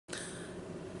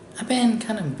I've been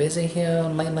kind of busy here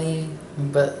lately,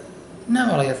 but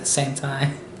not really at the same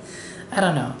time. I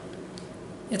don't know.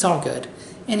 It's all good.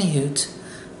 Anywho,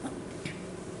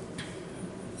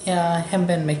 yeah, I haven't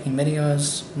been making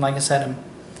videos. Like I said,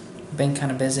 I've been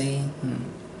kind of busy.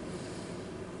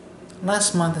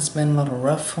 Last month has been a little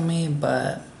rough for me,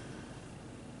 but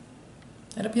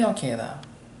it'll be okay though.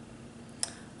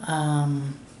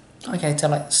 Okay,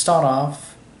 to start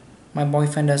off, my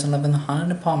boyfriend doesn't live in the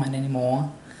haunted apartment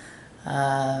anymore. He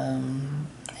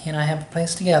and I have a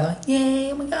place together.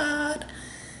 Yay, oh my god!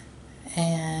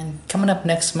 And coming up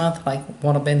next month,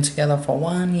 we'll have been together for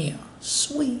 1 year.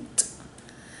 Sweet.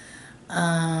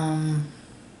 Some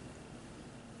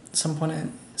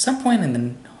point in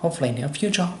the hopefully near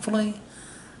future,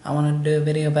 I want to do a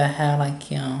video about how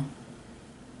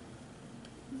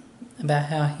about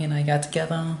how he and I got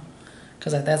together,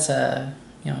 because that's a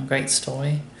great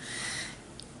story.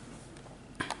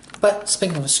 But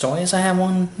speaking of stories, I have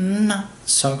one not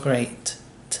so great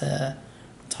to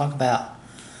talk about.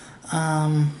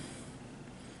 I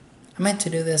meant to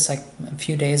do this a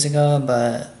few days ago,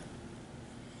 but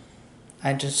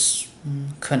I just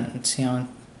couldn't.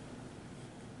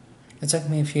 It took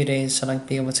me a few days to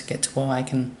be able to get to where I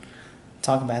can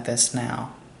talk about this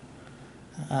now,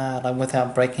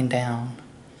 without breaking down.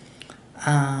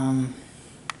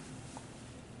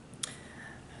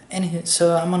 Anywho,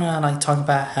 so I'm gonna talk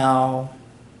about how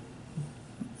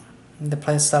the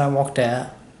place that I worked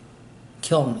at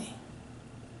killed me.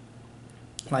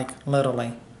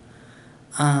 Literally.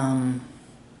 I'm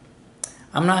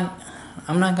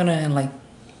not gonna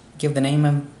give the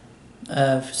name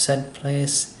of said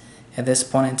place at this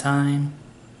point in time.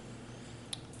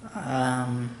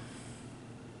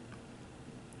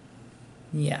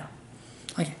 Yeah.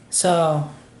 Okay, so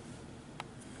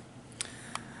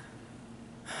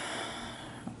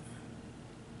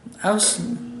I was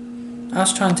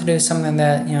trying to do something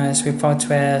that is referred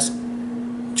to as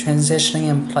transitioning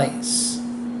in place,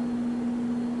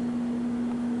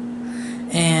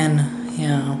 and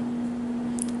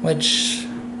which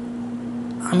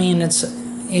it's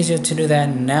easier to do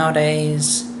that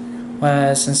nowadays,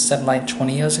 whereas instead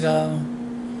 20 years ago.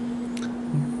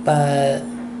 But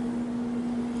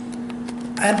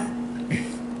I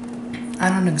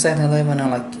don't exactly live in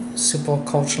a super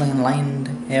culturally enlightened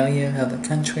area of the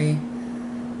country.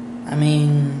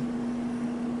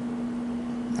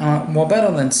 Well,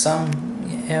 better than some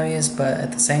areas, but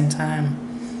at the same time,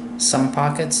 some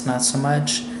pockets not so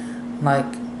much. My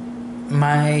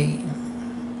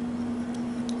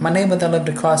neighbor that lived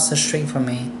across the street from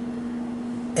me,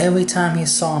 every time he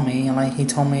saw me, he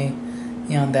told me,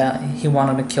 that he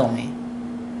wanted to kill me.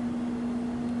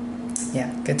 Yeah,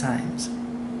 good times.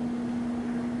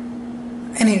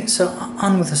 Anyway, so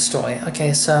on with the story.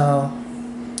 Okay, so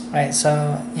I was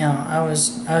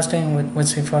doing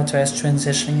what's referred to as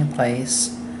transitioning in place.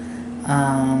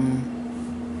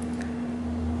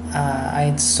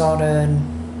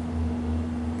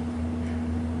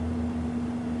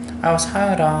 I was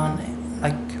hired on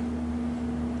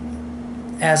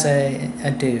as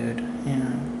a dude,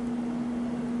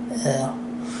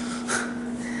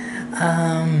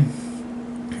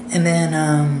 and then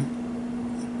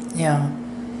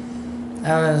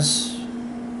I was,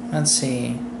 let's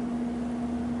see,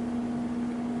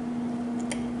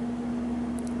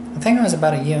 I think it was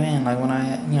about a year in, when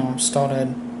I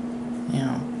started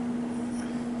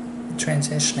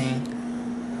transitioning.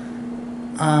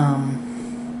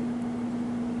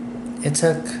 It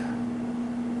took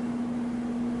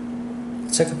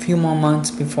a few more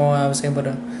months before I was able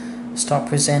to start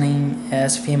presenting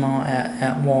as female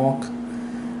at work.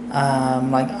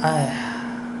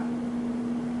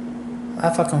 I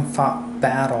fucking fought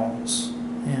battles,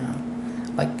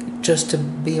 just to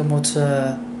be able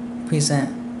to present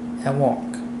at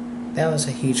work. That was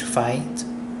a huge fight.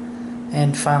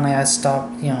 And finally I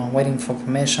stopped, waiting for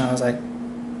permission. I was like,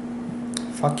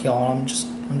 fuck y'all, I'm just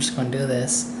gonna do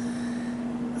this.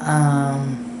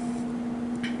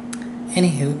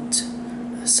 Anywho,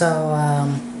 so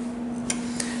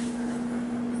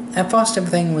at first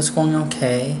everything was going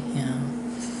okay,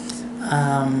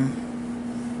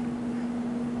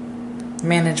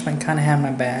 management kind of had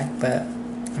my back, but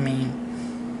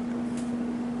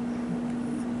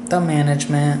the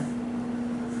management,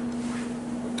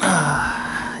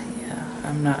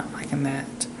 I'm not liking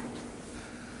that.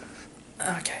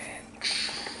 Okay.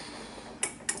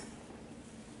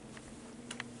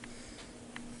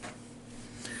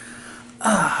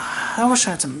 I wish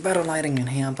I had some better lighting in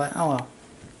here, but oh well.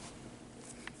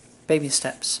 Baby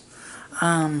steps.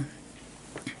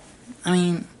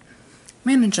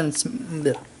 Management's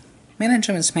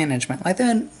management is management. Like,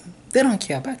 they don't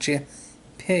care about you,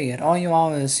 period. All you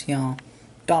are is,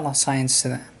 dollar signs to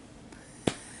them.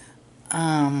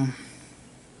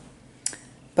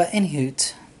 But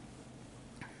anywho,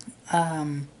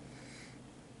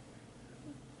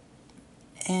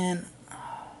 and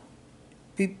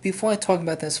before I talk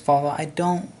about this further, I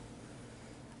don't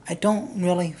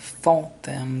really fault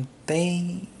them.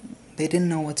 They didn't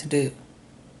know what to do.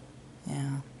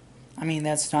 Yeah, I mean,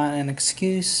 that's not an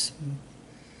excuse,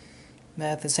 but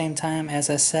at the same time, as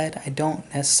I said, I don't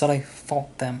necessarily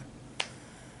fault them.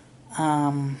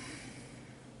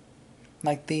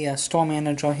 Like the store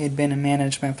manager, he'd been in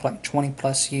management for like 20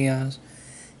 plus years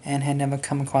and had never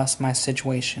come across my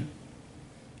situation.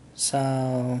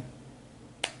 So,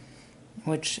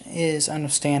 which is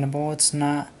understandable. It's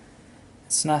not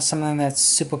something that's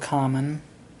super common.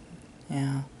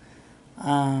 Yeah.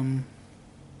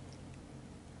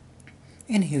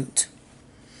 Anywho.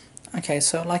 Okay,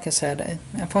 so like I said,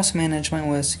 at first management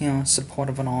was,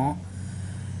 supportive and all.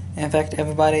 In fact,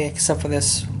 everybody except for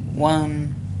this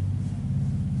one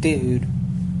dude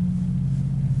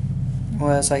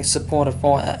was like supportive,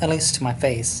 or at least to my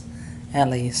face, at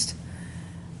least.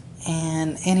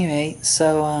 And anyway,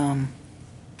 so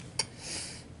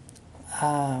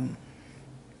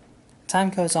time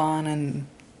goes on, and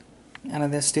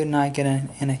this dude and I get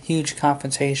in a huge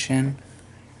confrontation.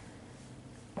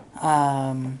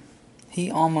 He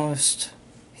almost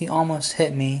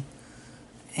hit me,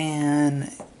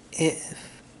 and if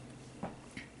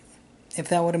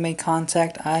that would have made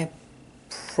contact, I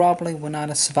probably would not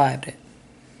have survived it.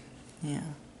 Yeah.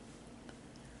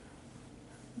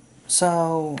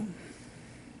 So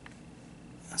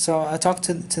I talked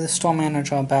to the store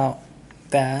manager about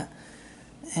that,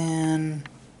 and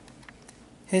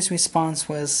his response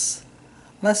was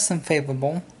less than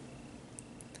favorable,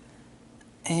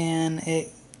 and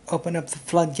it opened up the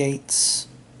floodgates.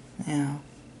 Yeah.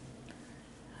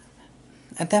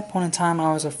 At that point in time,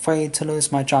 I was afraid to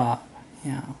lose my job.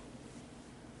 Yeah.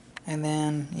 And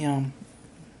then,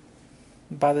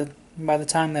 by the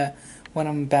time that what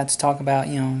I'm about to talk about,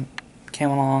 came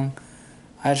along,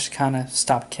 I just kind of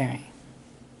stopped caring.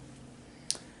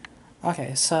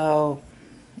 Okay, so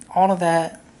all of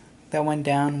that went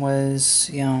down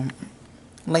was,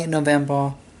 late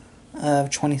November of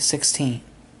 2016.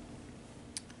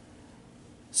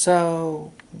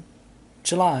 So,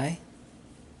 July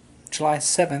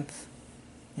 7th,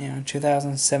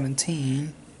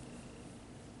 2017,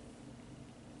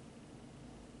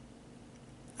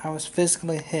 I was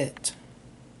physically hit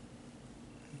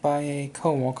by a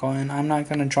coworker, and I'm not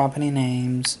going to drop any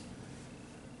names.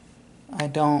 I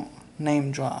don't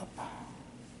name drop.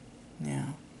 Yeah.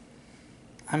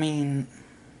 I mean,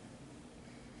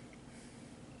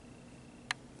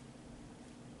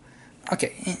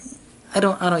 okay, I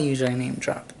don't usually name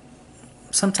drop.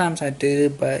 Sometimes I do,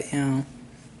 but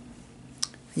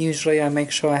usually I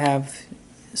make sure I have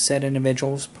said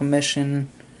individual's permission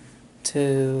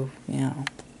to,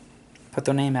 put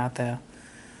their name out there.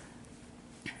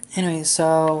 Anyway,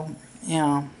 so,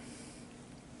 I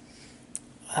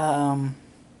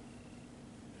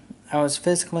was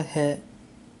physically hit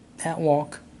at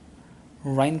work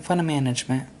right in front of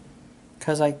management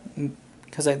because they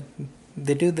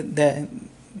do that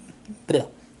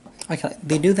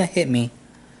hit me.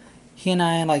 He and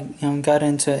I got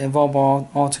into a verbal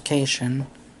altercation,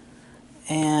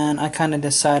 and I kind of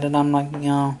decided, I'm like,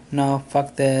 no,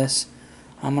 fuck this.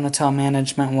 I'm gonna tell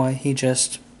management what he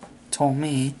just told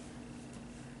me.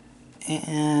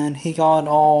 And he got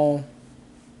all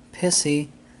pissy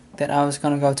that I was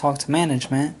gonna go talk to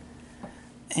management.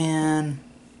 And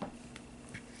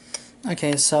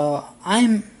okay, so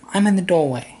I'm in the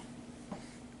doorway.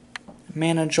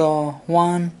 Manager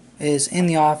 1 is in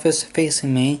the office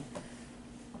facing me.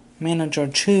 Manager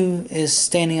 2 is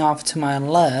standing off to my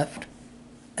left,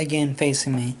 again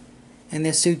facing me. And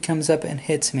this dude comes up and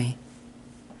hits me.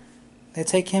 They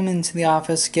take him into the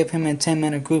office, give him a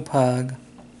 10-minute group hug,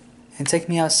 and take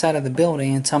me outside of the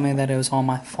building and tell me that it was all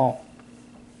my fault.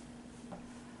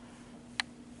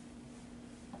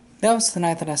 That was the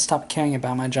night that I stopped caring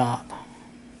about my job.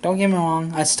 Don't get me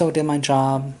wrong, I still did my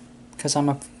job because I'm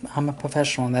a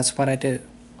professional and that's what I do.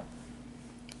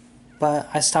 But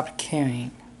I stopped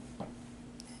caring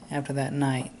after that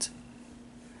night.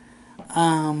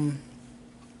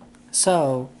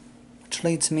 So, which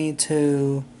leads me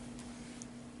to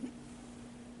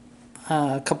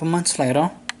a couple months later.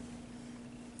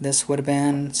 This would have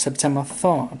been September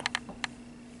 3rd.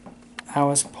 I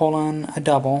was pulling a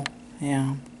double,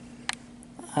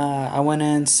 I went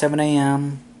in 7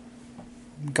 a.m.,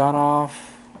 got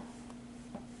off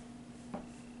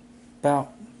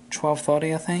about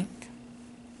 12:30, I think.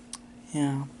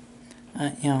 Yeah.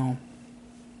 You know,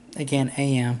 again,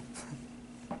 AM.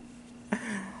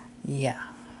 Yeah,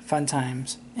 fun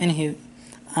times. Anywho,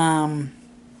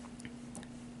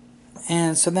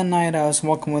 and so that night I was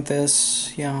walking with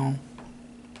this,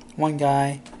 one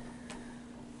guy.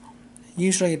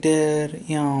 Usually did,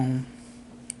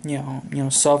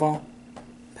 solo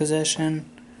position,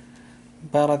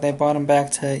 but like they brought him back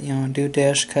to, do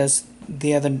dish because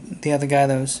the other guy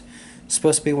that was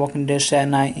supposed to be walking dish that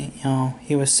night,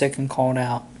 he was sick and called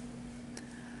out.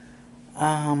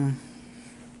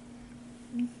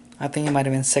 I think he might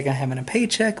have been sick of having a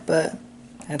paycheck, but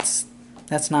that's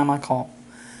not my call.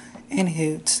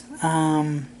 Anywho,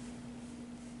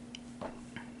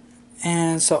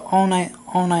 and so all night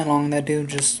long, that dude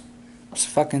just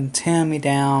fucking tearing me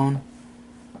down,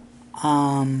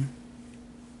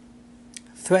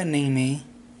 threatening me,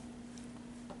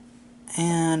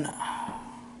 and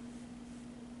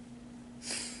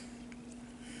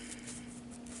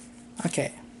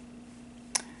okay.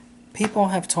 People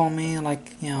have told me,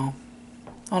 like, oh,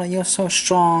 you're so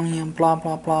strong, blah,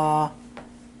 blah, blah.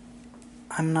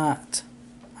 I'm not.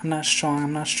 I'm not strong.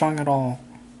 I'm not strong at all.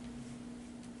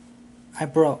 I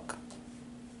broke.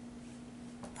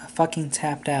 I fucking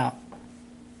tapped out.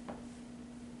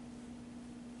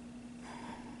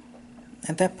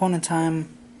 At that point in time,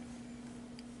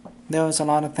 there was a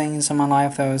lot of things in my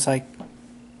life that was, like,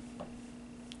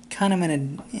 kind of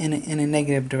in a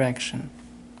negative direction.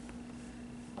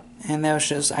 And that was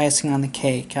just icing on the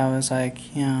cake. I was like,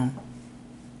 I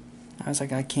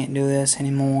can't do this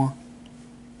anymore.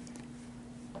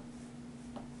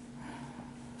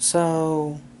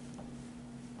 So,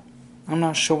 I'm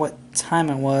not sure what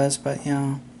time it was, but,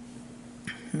 it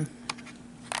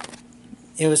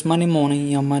was Monday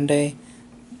morning, Monday,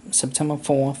 September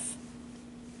 4th.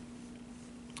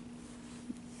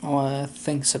 Oh, I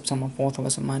think September 4th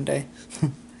was a Monday.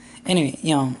 Anyway,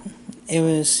 it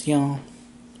was,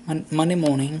 Monday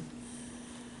morning,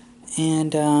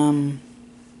 and I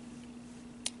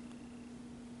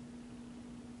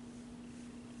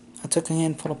took a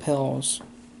handful of pills.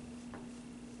 I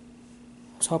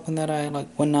was hoping that I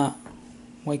would not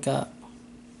wake up,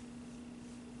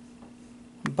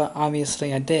 but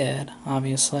obviously I did.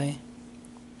 Obviously,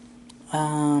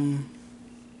 and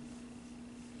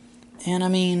I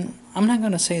mean, I'm not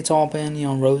gonna say it's all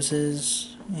been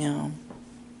roses,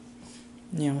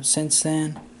 since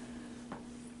then.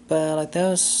 But that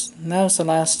was the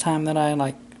last time that I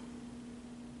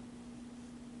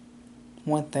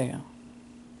went there.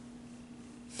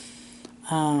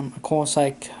 Of course,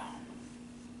 oh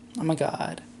my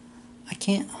God, I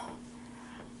can't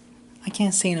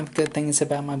say enough good things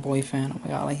about my boyfriend. Oh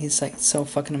my God, he's so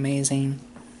fucking amazing.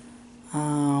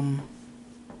 I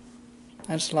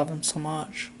just love him so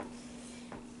much.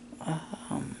 I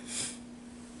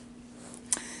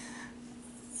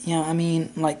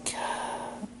mean, like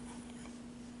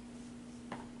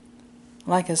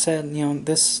I said,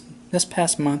 this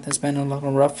past month has been a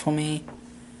little rough for me.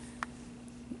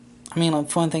 I mean,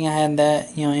 for one thing, I had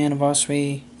that,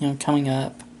 anniversary, coming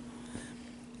up.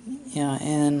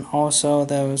 And also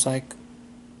there's a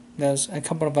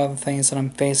couple of other things that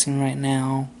I'm facing right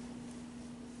now.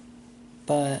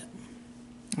 But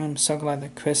I'm so glad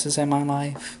that Chris is in my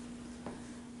life.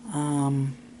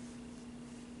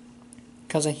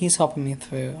 Because he's helping me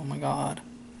through. Oh my God.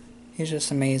 He's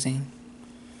just amazing.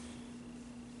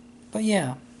 But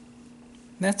yeah,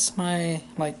 that's my,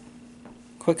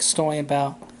 quick story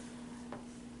about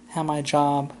how my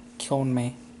job killed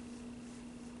me.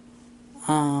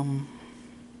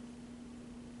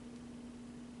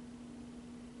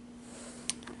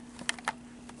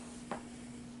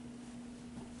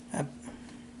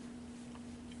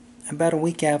 About a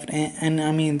week after, and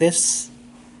I mean,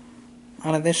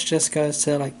 all of this just goes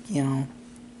to,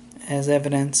 as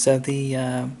evidence of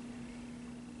the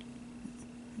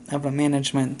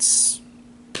management's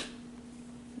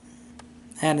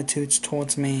attitudes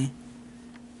towards me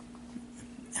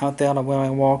out there where I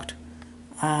walked.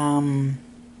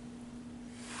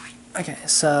 Okay,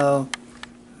 so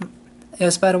it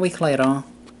was about a week later.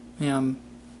 Yeah.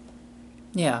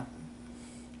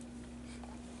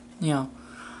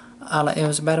 It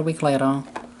was about a week later.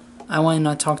 I went and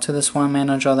I talked to this one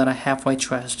manager that I halfway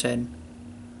trusted.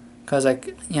 Because,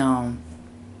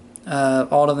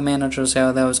 all of the managers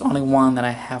there was only one that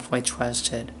I halfway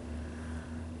trusted.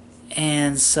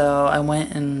 And so I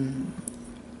went and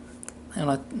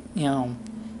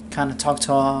kind of talked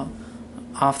to her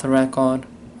off the record,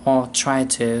 or tried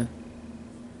to.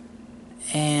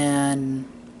 And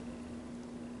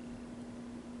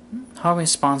her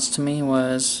response to me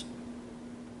was,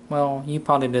 well, you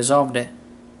probably deserved it.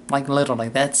 Like, literally,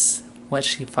 that's what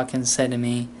she fucking said to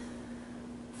me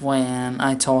when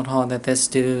I told her that this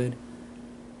dude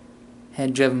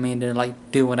had driven me to, like,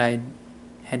 do what I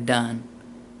had done.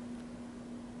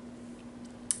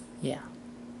 Yeah.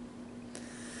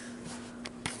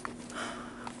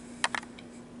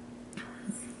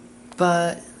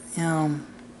 But,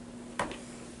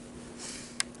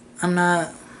 I'm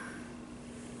not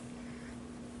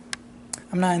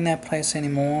in that place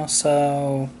anymore,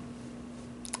 so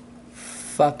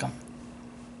fuck them.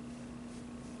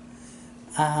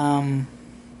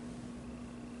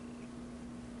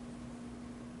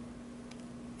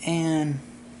 And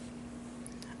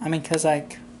I mean, cause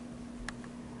like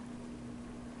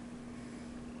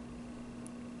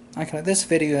this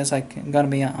video is like gonna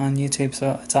be on YouTube,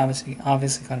 so it's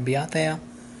obviously gonna be out there.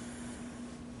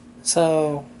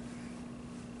 So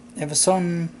if a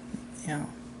certain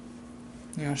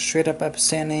straight up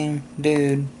upstanding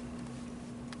dude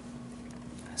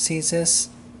sees this,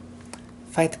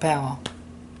 fight the power.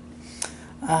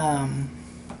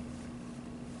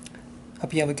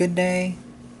 Hope you have a good day.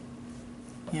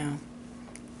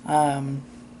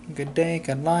 Good day,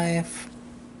 good life.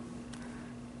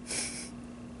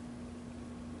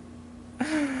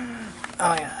 Oh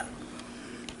yeah.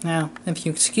 Now, if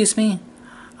you excuse me,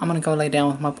 I'm gonna go lay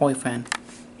down with my boyfriend.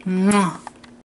 Mwah.